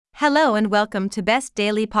Hello and welcome to Best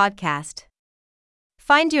Daily Podcast.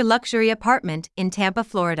 Find your luxury apartment in Tampa,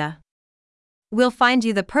 Florida. We'll find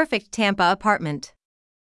you the perfect Tampa apartment.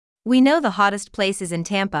 We know the hottest places in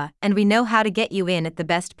Tampa and we know how to get you in at the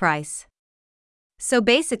best price. So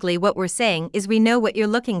basically what we're saying is we know what you're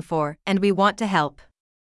looking for and we want to help.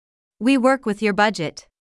 We work with your budget.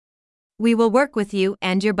 We will work with you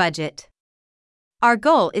and your budget. Our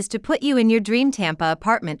goal is to put you in your dream Tampa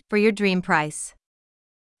apartment for your dream price.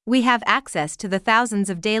 We have access to the thousands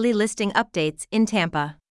of daily listing updates in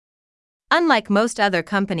Tampa. Unlike most other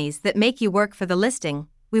companies that make you work for the listing,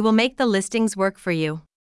 we will make the listings work for you.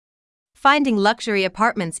 Finding luxury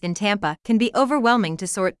apartments in Tampa can be overwhelming to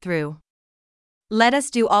sort through. Let us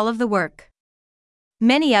do all of the work.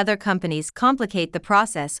 Many other companies complicate the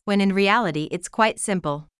process when in reality it's quite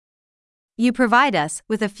simple. You provide us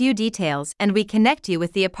with a few details and we connect you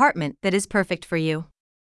with the apartment that is perfect for you.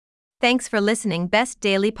 Thanks for listening Best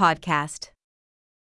Daily Podcast.